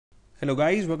Hello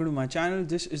guys, welcome to my channel.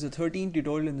 This is the 13th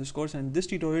tutorial in this course, and in this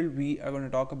tutorial we are going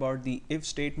to talk about the if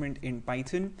statement in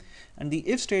Python. And the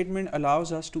if statement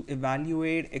allows us to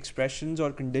evaluate expressions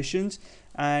or conditions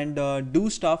and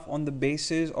do stuff on the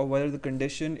basis of whether the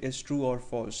condition is true or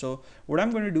false. So what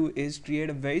I'm going to do is create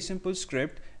a very simple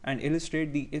script and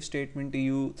illustrate the if statement to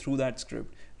you through that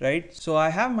script, right? So I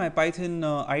have my Python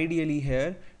IDLE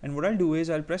here, and what I'll do is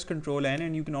I'll press Ctrl N,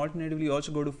 and you can alternatively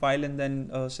also go to File and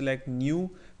then select New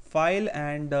File,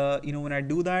 and when I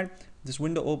do that, this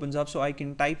window opens up, so I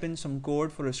can type in some code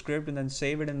for a script and then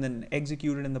save it and then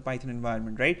execute it in the Python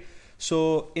environment, right?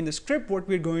 So in the script, what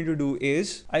we're going to do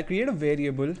is I'll create a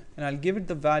variable and I'll give it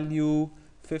the value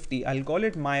 50. I'll call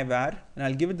it myvar and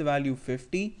I'll give it the value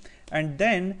 50, and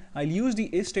then I'll use the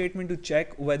if statement to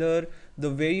check whether the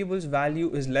variable's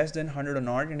value is less than 100 or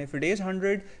not. And if it is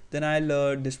 100, then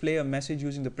I'll display a message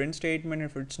using the print statement.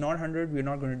 If it's not 100, we're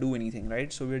not going to do anything,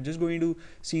 right? So we're just going to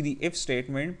see the if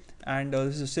statement, and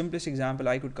this is the simplest example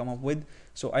I could come up with.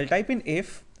 So I'll type in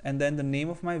if and then the name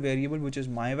of my variable, which is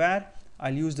myvar.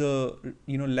 I'll use the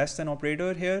less than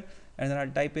operator here, and then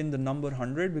I'll type in the number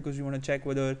 100 because we want to check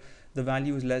whether the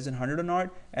value is less than 100 or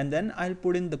not, and then I'll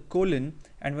put in the colon,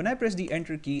 and when I press the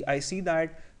enter key, I see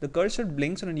that the cursor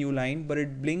blinks on a new line, but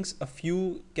it blinks a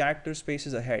few character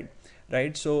spaces ahead,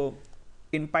 right? So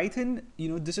in Python,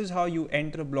 this is how you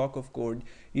enter a block of code.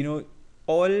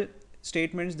 All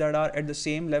statements that are at the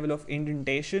same level of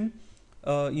indentation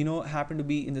happen to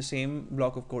be in the same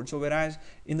block of code. So whereas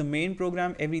in the main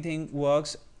program everything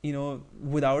works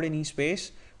without any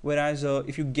space, whereas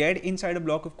if you get inside a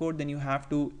block of code, then you have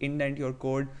to indent your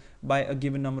code by a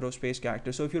given number of space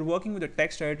characters. So if you're working with a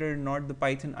text editor, not the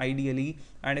Python IDLE,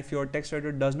 and if your text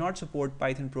editor does not support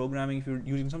Python programming, if you're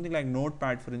using something like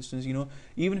Notepad, for instance,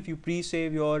 even if you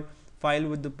pre-save your file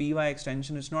with the py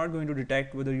extension, it's not going to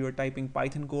detect whether you're typing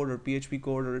Python code or PHP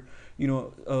code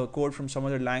or code from some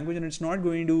other language, and it's not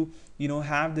going to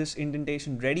have this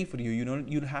indentation ready for you.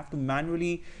 You'd have to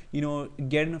manually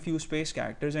get in a few space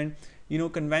characters, and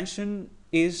convention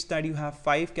is that you have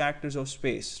 5 characters of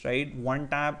space, right? 1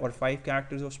 tab or 5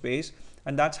 characters of space,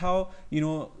 and that's how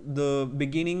the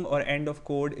beginning or end of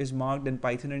code is marked in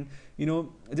Python. And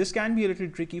this can be a little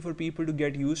tricky for people to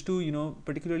get used to,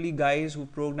 particularly guys who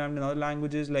programmed in other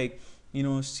languages like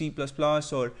C++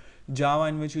 or Java,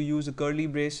 in which you use the curly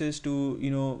braces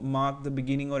to mark the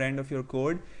beginning or end of your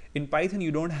code. In Python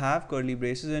you don't have curly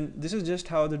braces, and this is just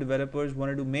how the developers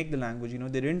wanted to make the language.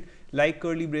 They didn't like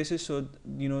curly braces, so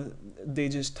they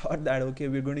just thought that, okay,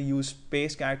 we're going to use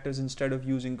space characters instead of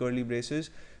using curly braces.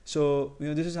 So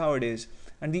this is how it is.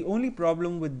 And the only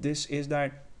problem with this is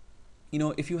that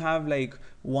if you have like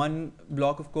one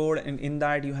block of code, and in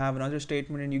that you have another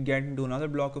statement, and you get into another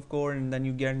block of code, and then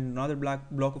you get another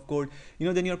block of code,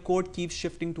 then your code keeps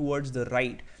shifting towards the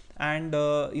right. And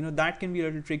that can be a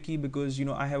little tricky because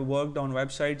I have worked on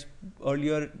websites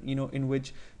earlier in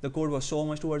which the code was so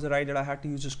much towards the right that I had to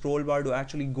use a scroll bar to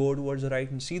actually go towards the right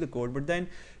and see the code. But then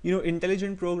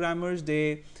intelligent programmers,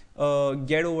 they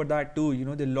get over that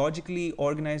too. They logically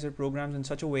organize their programs in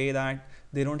such a way that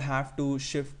they don't have to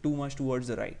shift too much towards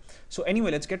the right. So anyway,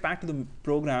 let's get back to the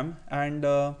program, and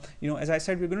as I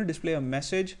said, we're going to display a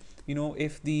message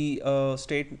if the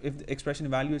expression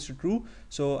value is true.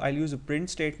 So I'll use a print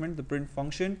statement, the print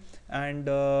function, and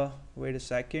wait a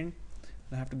second,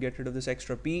 I have to get rid of this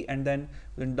extra p, and then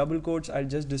within double quotes I'll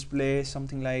just display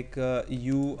something like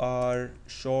you are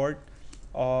short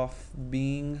of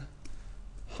being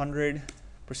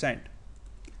 100%,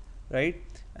 right?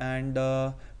 And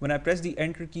when I press the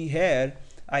enter key here,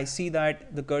 I see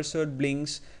that the cursor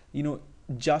blinks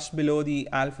just below the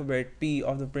alphabet P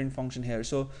of the print function here.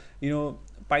 So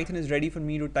Python is ready for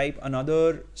me to type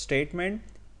another statement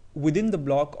within the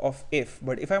block of if.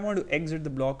 But if I want to exit the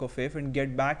block of if and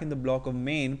get back in the block of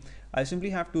main, I simply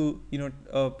have to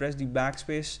press the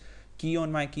backspace key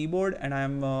on my keyboard, and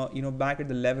I'm back at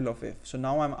the level of if. So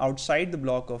now I'm outside the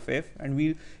block of if, and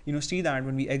we'll see that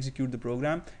when we execute the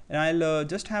program. And I'll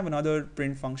just have another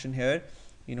print function here,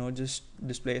 just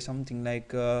display something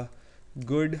like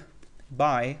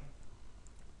goodbye.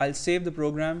 I'll save the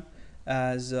program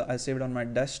as I'll save it on my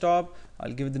desktop.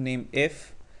 I'll give it the name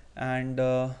if, and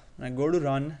when I go to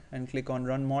run and click on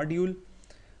run module,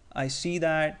 I see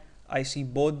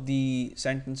both the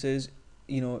sentences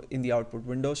in the output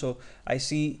window. So I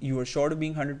see you are short of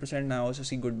being 100%, and I also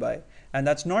see goodbye. And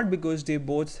that's not because they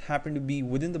both happen to be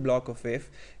within the block of if.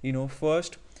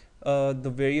 First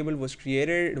the variable was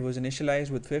created, it was initialized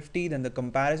with 50, then the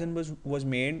comparison was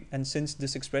made, and since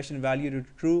this expression value is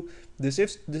true,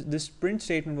 this print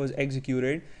statement was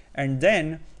executed, and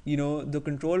then the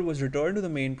control was returned to the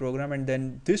main program, and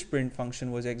then this print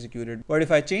function was executed. But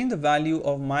if I change the value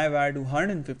of my var to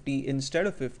 150 instead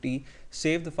of 50,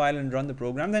 save the file and run the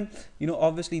program, then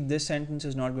obviously this sentence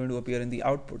is not going to appear in the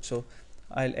output. So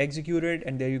I'll execute it,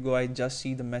 and there you go, I just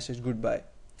see the message goodbye.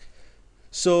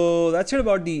 So that's it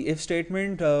about the if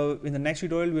statement. In the next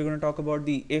tutorial, we're going to talk about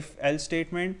the if else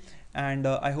statement. And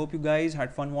I hope you guys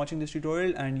had fun watching this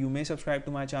tutorial, and you may subscribe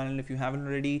to my channel if you haven't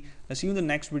already. I'll see you in the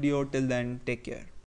next video. Till then, take care.